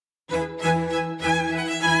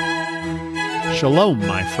Shalom,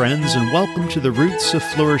 my friends, and welcome to the Roots of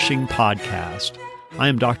Flourishing podcast. I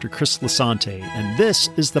am Dr. Chris Lasante, and this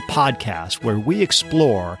is the podcast where we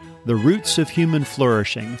explore the roots of human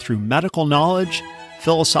flourishing through medical knowledge,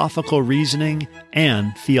 philosophical reasoning,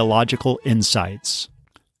 and theological insights.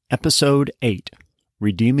 Episode 8,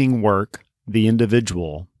 Redeeming Work, the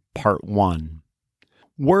Individual, Part 1.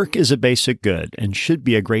 Work is a basic good and should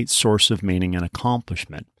be a great source of meaning and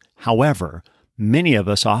accomplishment. However, many of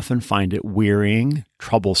us often find it wearying,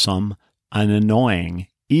 troublesome, and annoying,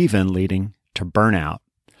 even leading to burnout.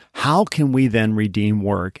 How can we then redeem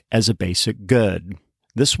work as a basic good?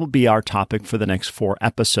 This will be our topic for the next 4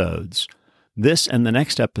 episodes. This and the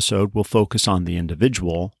next episode will focus on the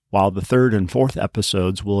individual, while the 3rd and 4th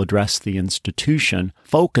episodes will address the institution,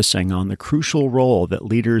 focusing on the crucial role that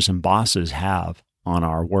leaders and bosses have on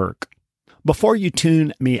our work. Before you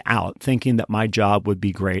tune me out thinking that my job would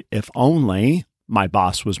be great if only my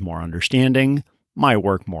boss was more understanding, my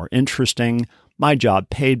work more interesting, my job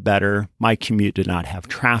paid better, my commute did not have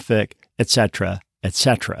traffic, etc.,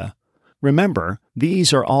 etc. Remember,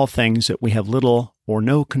 these are all things that we have little or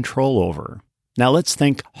no control over. Now let's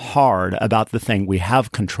think hard about the thing we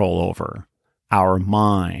have control over, our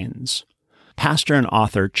minds. Pastor and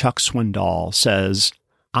author Chuck Swindoll says,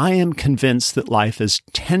 I am convinced that life is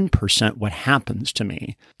 10% what happens to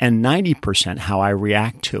me and 90% how I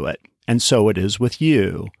react to it. And so it is with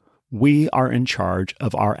you. We are in charge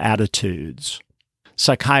of our attitudes.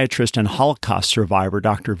 Psychiatrist and Holocaust survivor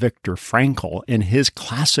Dr. Viktor Frankl, in his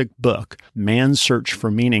classic book, Man's Search for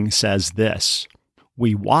Meaning, says this: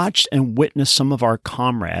 we watched and witnessed some of our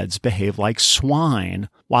comrades behave like swine,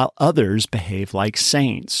 while others behave like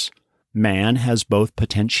saints. Man has both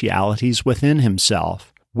potentialities within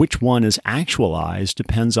himself. Which one is actualized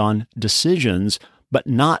depends on decisions, but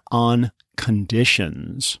not on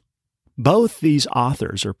conditions. Both these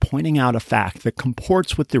authors are pointing out a fact that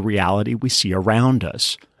comports with the reality we see around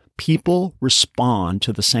us. People respond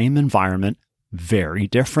to the same environment very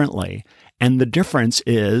differently, and the difference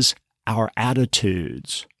is our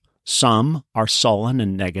attitudes. Some are sullen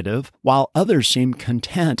and negative, while others seem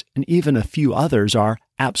content, and even a few others are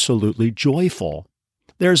absolutely joyful.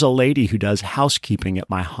 There's a lady who does housekeeping at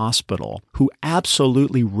my hospital who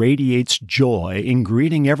absolutely radiates joy in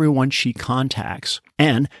greeting everyone she contacts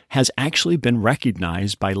and has actually been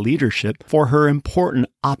recognized by leadership for her important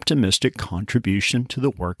optimistic contribution to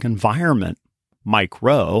the work environment. Mike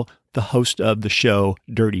Rowe, the host of the show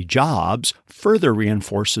Dirty Jobs, further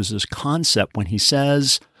reinforces this concept when he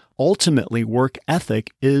says, ultimately work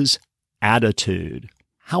ethic is attitude.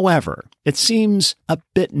 However, it seems a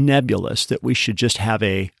bit nebulous that we should just have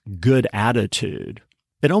a good attitude.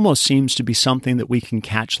 It almost seems to be something that we can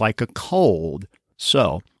catch like a cold.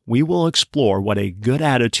 So, we will explore what a good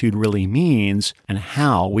attitude really means and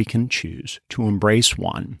how we can choose to embrace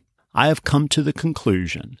one. I have come to the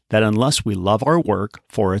conclusion that unless we love our work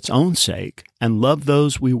for its own sake and love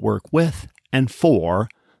those we work with and for,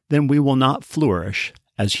 then we will not flourish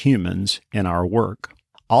as humans in our work.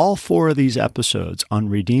 All 4 of these episodes on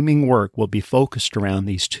redeeming work will be focused around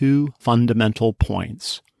these 2 fundamental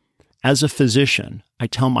points. As a physician, I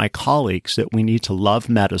tell my colleagues that we need to love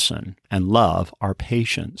medicine and love our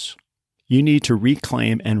patients. You need to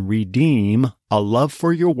reclaim and redeem a love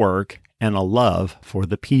for your work and a love for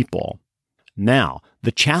the people. Now,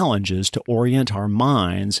 the challenge is to orient our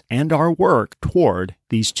minds and our work toward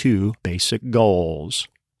these 2 basic goals.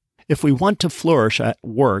 If we want to flourish at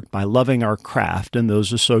work by loving our craft and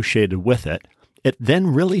those associated with it, it then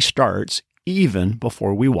really starts even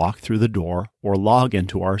before we walk through the door or log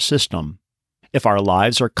into our system. If our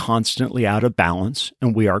lives are constantly out of balance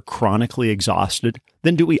and we are chronically exhausted,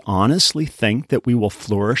 then do we honestly think that we will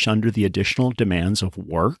flourish under the additional demands of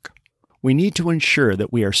work? We need to ensure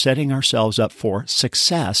that we are setting ourselves up for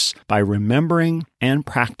success by remembering and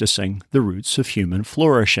practicing the roots of human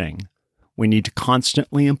flourishing. We need to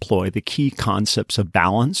constantly employ the key concepts of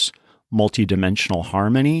balance, multidimensional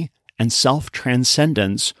harmony, and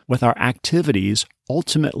self-transcendence with our activities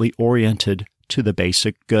ultimately oriented to the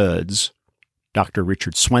basic goods. Dr.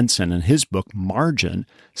 Richard Swenson, in his book Margin,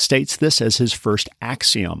 states this as his first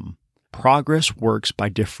axiom. Progress works by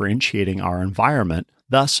differentiating our environment,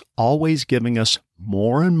 thus always giving us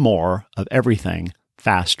more and more of everything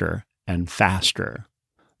faster and faster.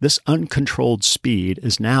 This uncontrolled speed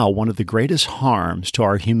is now one of the greatest harms to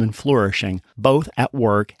our human flourishing, both at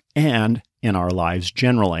work and in our lives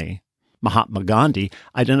generally. Mahatma Gandhi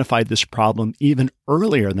identified this problem even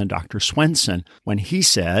earlier than Dr. Swenson when he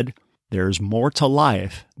said, "There's more to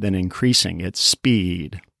life than increasing its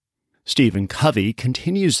speed." Stephen Covey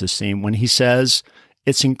continues this theme when he says,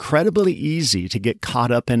 It's incredibly easy to get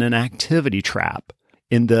caught up in an activity trap,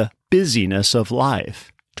 in the busyness of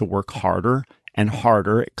life, to work harder and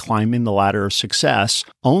harder at climbing the ladder of success,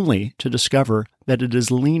 only to discover that it is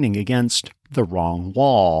leaning against the wrong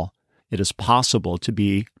wall. It is possible to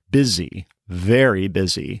be busy, very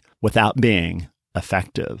busy, without being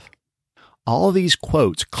effective. All of these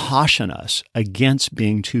quotes caution us against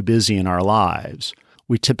being too busy in our lives.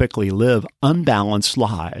 We typically live unbalanced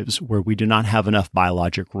lives where we do not have enough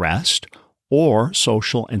biologic rest or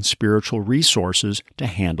social and spiritual resources to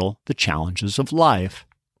handle the challenges of life.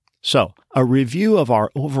 So, a review of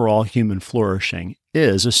our overall human flourishing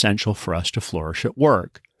is essential for us to flourish at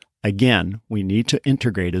work. Again, we need to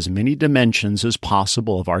integrate as many dimensions as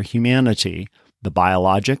possible of our humanity, the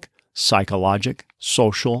biologic, psychologic,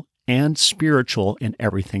 social, and spiritual in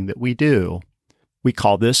everything that we do. We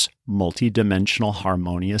call this multidimensional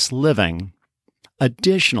harmonious living.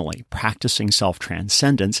 Additionally, practicing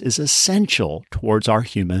self-transcendence is essential towards our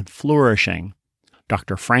human flourishing.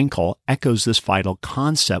 Dr. Frankl echoes this vital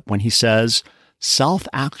concept when he says,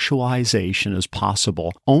 self-actualization is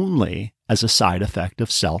possible only as a side effect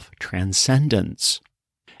of self-transcendence.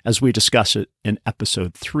 As we discuss it in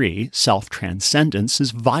episode 3, self-transcendence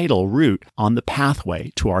is a vital route on the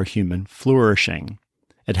pathway to our human flourishing.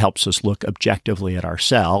 It helps us look objectively at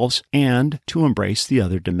ourselves and to embrace the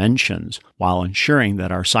other dimensions, while ensuring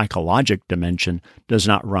that our psychologic dimension does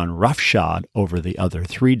not run roughshod over the other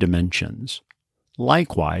 3 dimensions.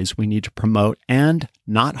 Likewise, we need to promote and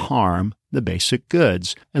not harm the basic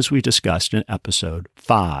goods, as we discussed in episode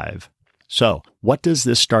 5. So, what does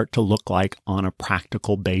this start to look like on a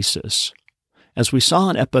practical basis? As we saw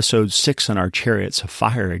in episode 6 in our Chariots of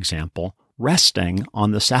Fire example, resting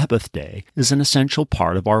on the Sabbath day is an essential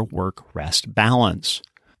part of our work-rest balance.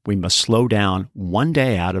 We must slow down 1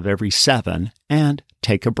 day out of every 7 and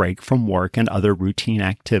take a break from work and other routine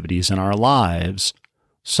activities in our lives.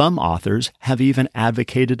 Some authors have even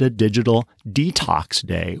advocated a digital detox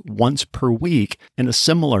day once per week in a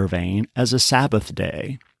similar vein as a Sabbath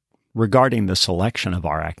day. Regarding the selection of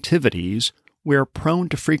our activities, we are prone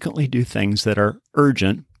to frequently do things that are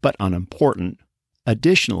urgent but unimportant.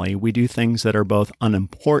 Additionally, we do things that are both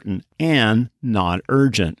unimportant and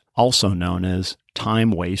non-urgent, also known as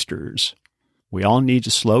time wasters. We all need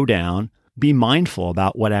to slow down, be mindful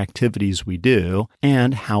about what activities we do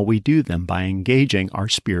and how we do them by engaging our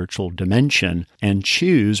spiritual dimension, and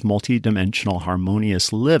choose multidimensional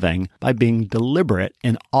harmonious living by being deliberate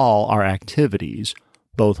in all our activities,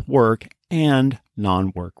 both work and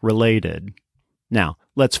non-work related. Now,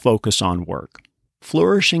 let's focus on work.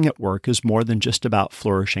 Flourishing at work is more than just about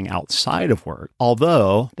flourishing outside of work,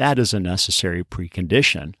 although that is a necessary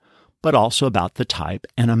precondition, but also about the type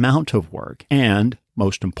and amount of work, and,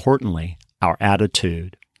 most importantly, our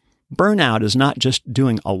attitude. Burnout is not just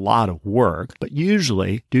doing a lot of work, but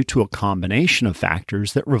usually due to a combination of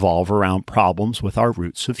factors that revolve around problems with our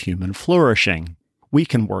roots of human flourishing. We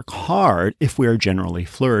can work hard if we are generally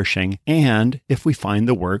flourishing and if we find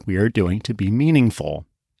the work we are doing to be meaningful.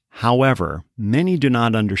 However, many do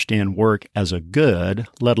not understand work as a good,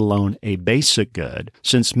 let alone a basic good,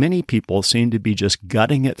 since many people seem to be just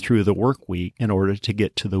gutting it through the work week in order to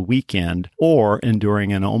get to the weekend, or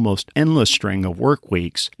enduring an almost endless string of work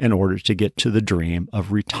weeks in order to get to the dream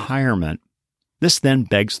of retirement. This then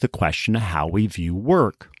begs the question of how we view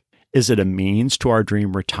work. Is it a means to our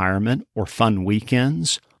dream retirement or fun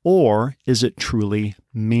weekends, or is it truly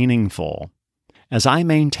meaningful? As I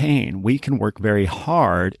maintain, we can work very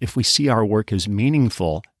hard if we see our work as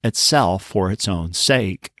meaningful itself for its own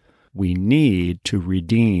sake. We need to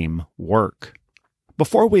redeem work.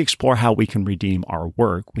 Before we explore how we can redeem our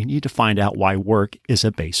work, we need to find out why work is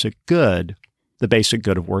a basic good. The basic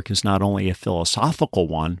good of work is not only a philosophical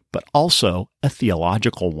one, but also a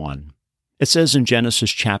theological one. It says in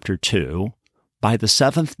Genesis chapter 2, "By the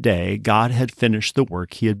 7th day God had finished the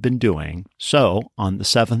work he had been doing, so on the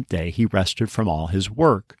 7th day he rested from all his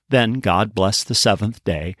work. Then God blessed the 7th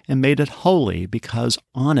day and made it holy, because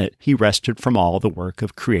on it he rested from all the work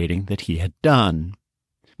of creating that he had done."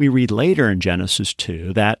 We read later in Genesis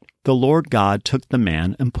 2 that the Lord God took the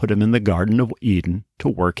man and put him in the Garden of Eden to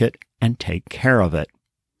work it and take care of it.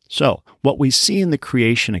 So, what we see in the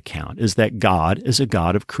creation account is that God is a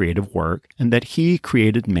God of creative work, and that he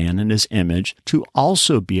created man in his image to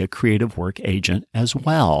also be a creative work agent as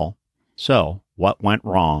well. So, what went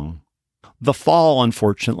wrong? The fall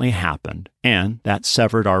unfortunately happened, and that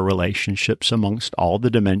severed our relationships amongst all the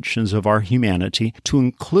dimensions of our humanity to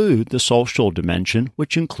include the social dimension,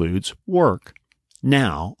 which includes work.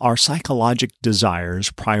 Now, our psychologic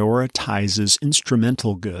desires prioritizes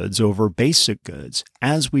instrumental goods over basic goods,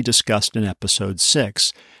 as we discussed in episode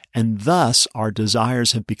 6, and thus our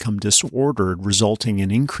desires have become disordered, resulting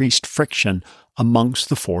in increased friction amongst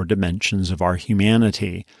the four dimensions of our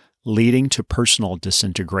humanity, leading to personal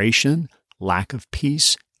disintegration, lack of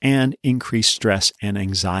peace, and increased stress and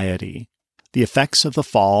anxiety. The effects of the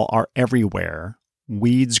fall are everywhere.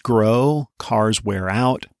 Weeds grow, cars wear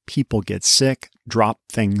out, people get sick, drop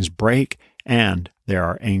things break, and there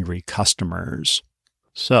are angry customers.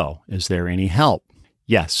 So, is there any help?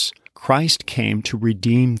 Yes, Christ came to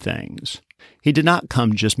redeem things. He did not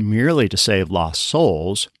come just merely to save lost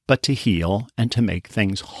souls, but to heal and to make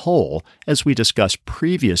things whole, as we discussed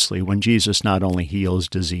previously when Jesus not only heals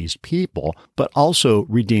diseased people, but also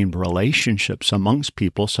redeemed relationships amongst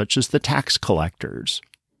people such as the tax collectors.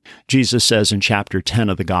 Jesus says in chapter 10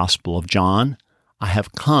 of the Gospel of John, "I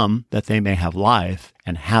have come that they may have life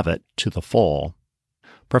and have it to the full."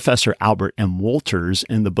 Professor Albert M. Wolters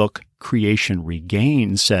in the book Creation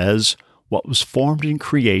Regained says, "What was formed in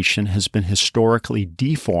creation has been historically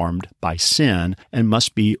deformed by sin and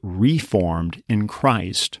must be reformed in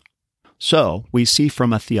Christ." So, we see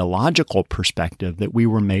from a theological perspective that we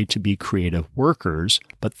were made to be creative workers,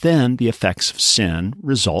 but then the effects of sin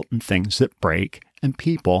result in things that break and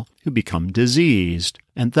people who become diseased,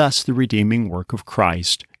 and thus the redeeming work of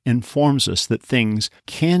Christ informs us that things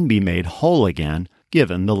can be made whole again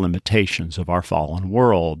given the limitations of our fallen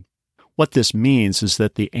world. What this means is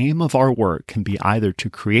that the aim of our work can be either to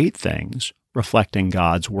create things, reflecting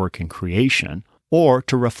God's work in creation, or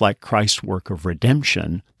to reflect Christ's work of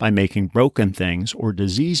redemption by making broken things or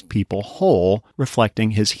diseased people whole,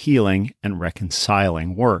 reflecting his healing and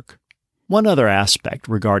reconciling work. One other aspect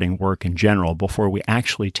regarding work in general before we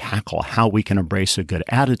actually tackle how we can embrace a good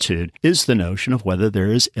attitude is the notion of whether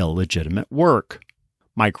there is illegitimate work.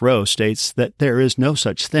 Mike Rowe states that there is no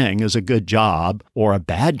such thing as a good job or a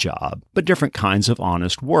bad job, but different kinds of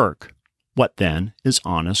honest work. What then is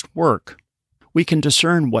honest work? We can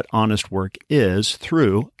discern what honest work is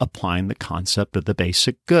through applying the concept of the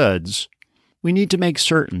basic goods. We need to make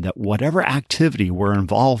certain that whatever activity we're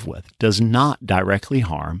involved with does not directly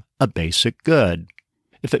harm a basic good.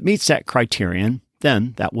 If it meets that criterion,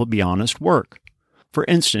 then that will be honest work. For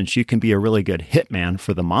instance, you can be a really good hitman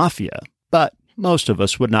for the mafia, but most of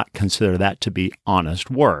us would not consider that to be honest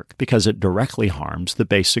work because it directly harms the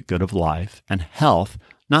basic good of life and health,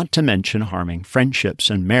 not to mention harming friendships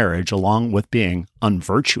and marriage along with being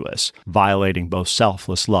unvirtuous, violating both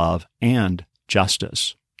selfless love and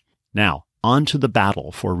justice. Now, on to the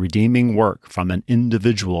battle for redeeming work from an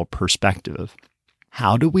individual perspective.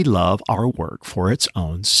 How do we love our work for its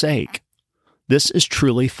own sake? This is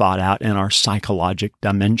truly thought out in our psychologic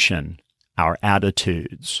dimension, our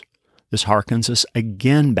attitudes. This harkens us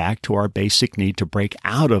again back to our basic need to break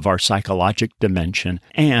out of our psychologic dimension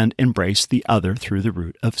and embrace the other through the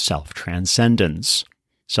route of self-transcendence.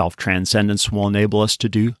 Self-transcendence will enable us to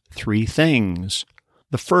do three things.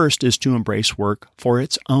 The first is to embrace work for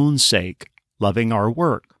its own sake, loving our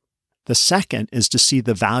work. The second is to see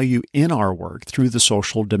the value in our work through the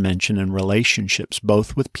social dimension and relationships,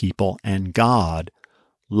 both with people and God,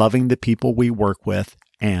 loving the people we work with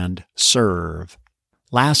and serve.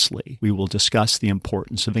 Lastly, we will discuss the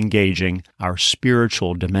importance of engaging our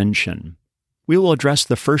spiritual dimension. We will address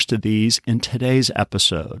the first of these in today's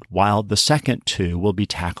episode, while the second two will be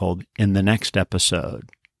tackled in the next episode.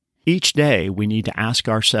 Each day, we need to ask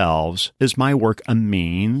ourselves, is my work a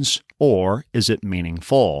means or is it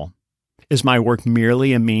meaningful? Is my work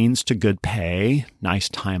merely a means to good pay, nice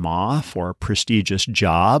time off, or a prestigious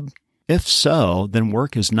job? If so, then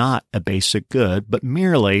work is not a basic good, but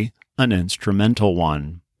merely an instrumental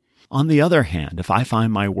one. On the other hand, if I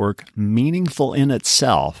find my work meaningful in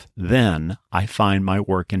itself, then I find my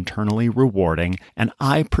work internally rewarding and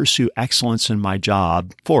I pursue excellence in my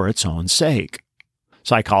job for its own sake.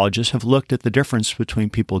 Psychologists have looked at the difference between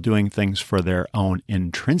people doing things for their own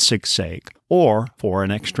intrinsic sake or for an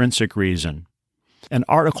extrinsic reason. An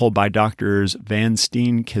article by Drs. Van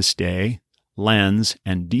Steenkiste, Lenz,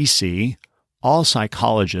 and Deci, all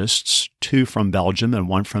psychologists, 2 from Belgium and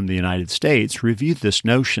 1 from the United States, reviewed this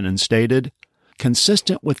notion and stated,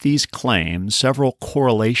 consistent with these claims, several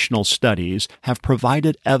correlational studies have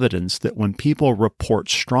provided evidence that when people report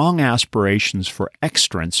strong aspirations for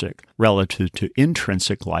extrinsic relative to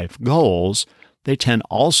intrinsic life goals, they tend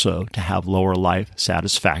also to have lower life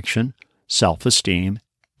satisfaction, self-esteem,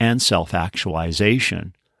 and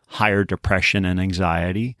self-actualization, higher depression and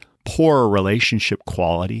anxiety, poorer relationship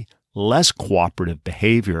quality, less cooperative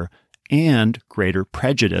behavior, and greater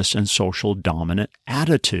prejudice and social dominant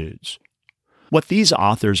attitudes. What these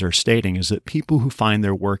authors are stating is that people who find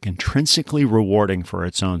their work intrinsically rewarding for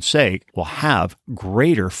its own sake will have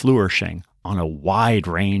greater flourishing on a wide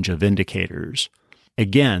range of indicators.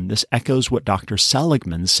 Again, this echoes what Dr.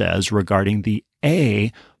 Seligman says regarding the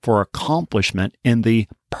A for accomplishment in the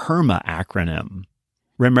PERMA acronym.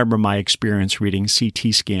 Remember my experience reading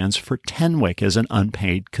CT scans for Tenwick as an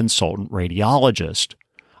unpaid consultant radiologist.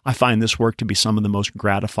 I find this work to be some of the most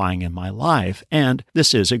gratifying in my life, and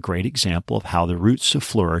this is a great example of how the roots of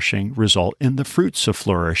flourishing result in the fruits of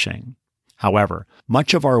flourishing. However,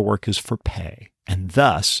 much of our work is for pay, and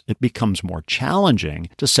thus it becomes more challenging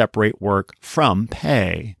to separate work from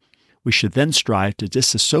pay. We should then strive to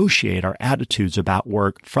disassociate our attitudes about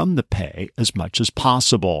work from the pay as much as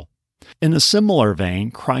possible. In a similar vein,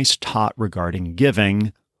 Christ taught regarding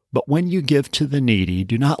giving, "But when you give to the needy,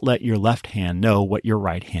 do not let your left hand know what your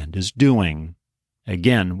right hand is doing."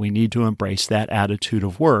 Again, we need to embrace that attitude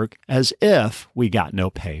of work as if we got no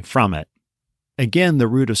pay from it. Again, the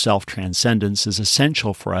root of self-transcendence is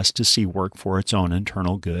essential for us to see work for its own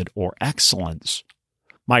internal good or excellence.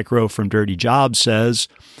 Mike Rowe from Dirty Jobs says,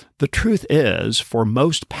 "The truth is, for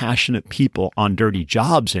most passionate people on dirty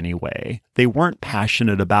jobs anyway, they weren't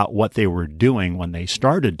passionate about what they were doing when they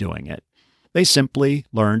started doing it. They simply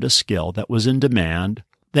learned a skill that was in demand,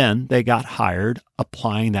 then they got hired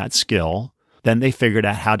applying that skill, then they figured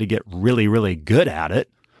out how to get really, really good at it,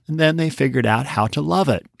 and then they figured out how to love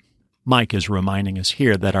it." Mike is reminding us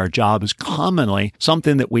here that our job is commonly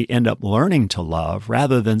something that we end up learning to love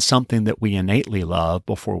rather than something that we innately love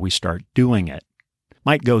before we start doing it.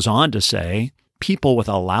 Mike goes on to say, "People with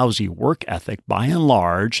a lousy work ethic, by and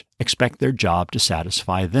large, expect their job to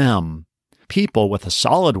satisfy them. People with a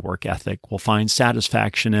solid work ethic will find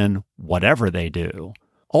satisfaction in whatever they do.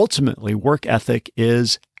 Ultimately, work ethic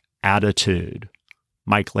is attitude."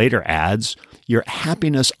 Mike later adds, "Your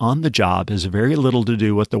happiness on the job has very little to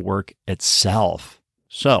do with the work itself."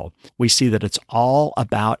 So we see that it's all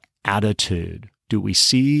about attitude. Do we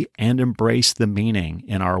see and embrace the meaning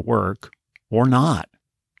in our work or not?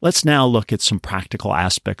 Let's now look at some practical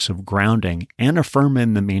aspects of grounding and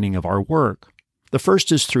affirming the meaning of our work. The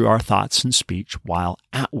first is through our thoughts and speech while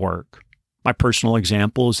at work. My personal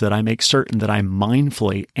example is that I make certain that I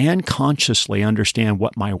mindfully and consciously understand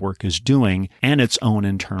what my work is doing and its own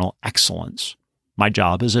internal excellence. My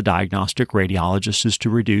job as a diagnostic radiologist is to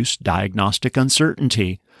reduce diagnostic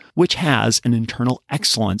uncertainty, which has an internal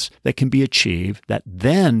excellence that can be achieved that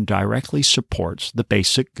then directly supports the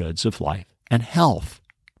basic goods of life and health.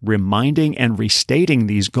 Reminding and restating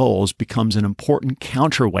these goals becomes an important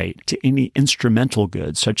counterweight to any instrumental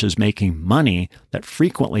goods, such as making money, that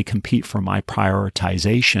frequently compete for my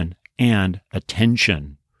prioritization and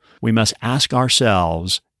attention. We must ask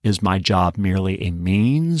ourselves, is my job merely a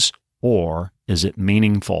means, or is it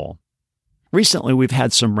meaningful? Recently, we've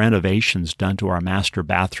had some renovations done to our master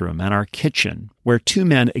bathroom and our kitchen, where two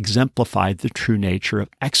men exemplified the true nature of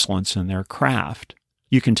excellence in their craft.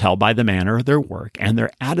 You can tell by the manner of their work and their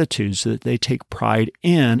attitudes that they take pride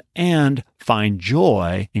in and find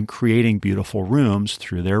joy in creating beautiful rooms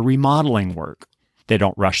through their remodeling work. They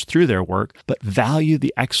don't rush through their work, but value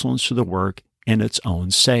the excellence of the work in its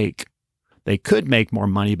own sake. They could make more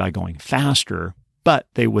money by going faster, but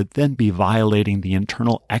they would then be violating the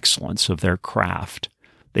internal excellence of their craft.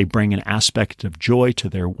 They bring an aspect of joy to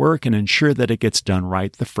their work and ensure that it gets done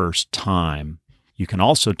right the first time. You can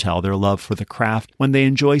also tell their love for the craft when they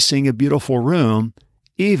enjoy seeing a beautiful room,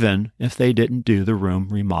 even if they didn't do the room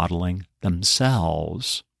remodeling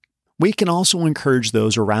themselves. We can also encourage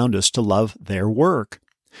those around us to love their work.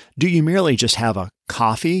 Do you merely just have a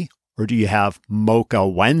coffee, or do you have Mocha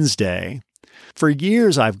Wednesday? For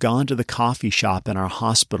years, I've gone to the coffee shop in our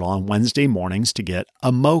hospital on Wednesday mornings to get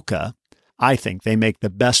a mocha. I think they make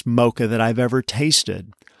the best mocha that I've ever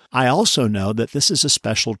tasted. I also know that this is a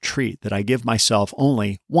special treat that I give myself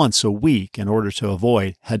only once a week in order to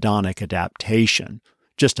avoid hedonic adaptation.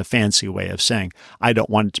 Just a fancy way of saying I don't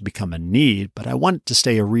want it to become a need, but I want it to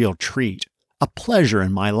stay a real treat, a pleasure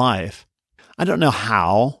in my life. I don't know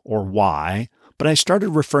how or why, but I started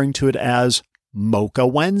referring to it as Mocha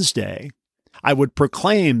Wednesday. I would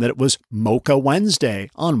proclaim that it was Mocha Wednesday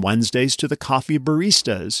on Wednesdays to the coffee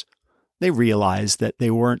baristas. They realized that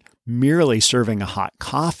they weren't merely serving a hot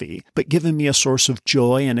coffee, but giving me a source of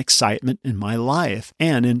joy and excitement in my life,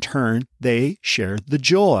 and in turn, they shared the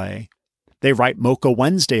joy. They write Mocha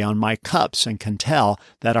Wednesday on my cups and can tell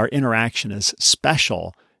that our interaction is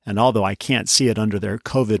special, and although I can't see it under their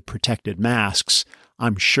COVID-protected masks,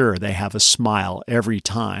 I'm sure they have a smile every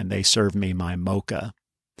time they serve me my mocha.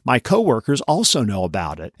 My coworkers also know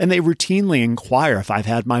about it, and they routinely inquire if I've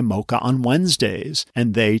had my mocha on Wednesdays,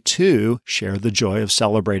 and they too share the joy of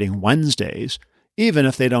celebrating Wednesdays, even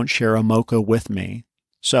if they don't share a mocha with me.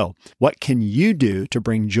 So, what can you do to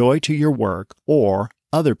bring joy to your work or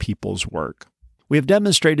other people's work? We have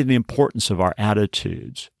demonstrated the importance of our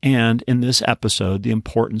attitudes, and in this episode, the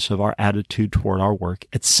importance of our attitude toward our work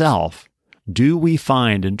itself. Do we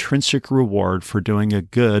find intrinsic reward for doing a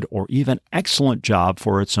good or even excellent job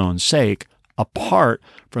for its own sake, apart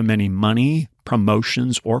from any money,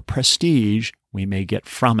 promotions, or prestige we may get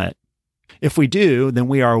from it? If we do, then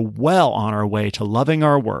we are well on our way to loving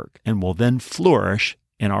our work and will then flourish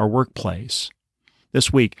in our workplace.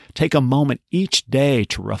 This week, take a moment each day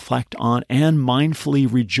to reflect on and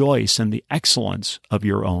mindfully rejoice in the excellence of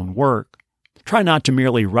your own work. Try not to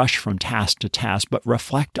merely rush from task to task, but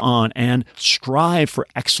reflect on and strive for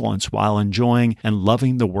excellence while enjoying and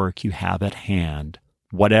loving the work you have at hand,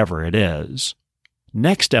 whatever it is.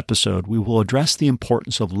 Next episode, we will address the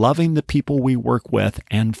importance of loving the people we work with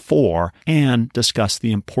and for, and discuss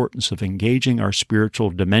the importance of engaging our spiritual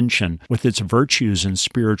dimension with its virtues and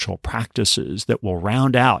spiritual practices that will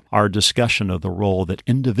round out our discussion of the role that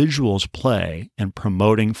individuals play in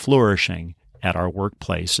promoting flourishing at our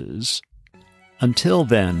workplaces. Until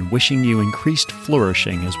then, wishing you increased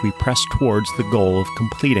flourishing as we press towards the goal of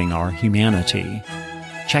completing our humanity.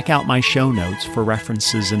 Check out my show notes for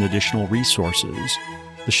references and additional resources.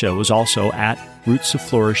 The show is also at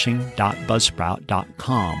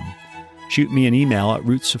rootsofflourishing.buzzsprout.com. Shoot me an email at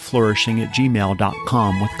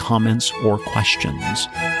rootsofflourishing@gmail.com with comments or questions.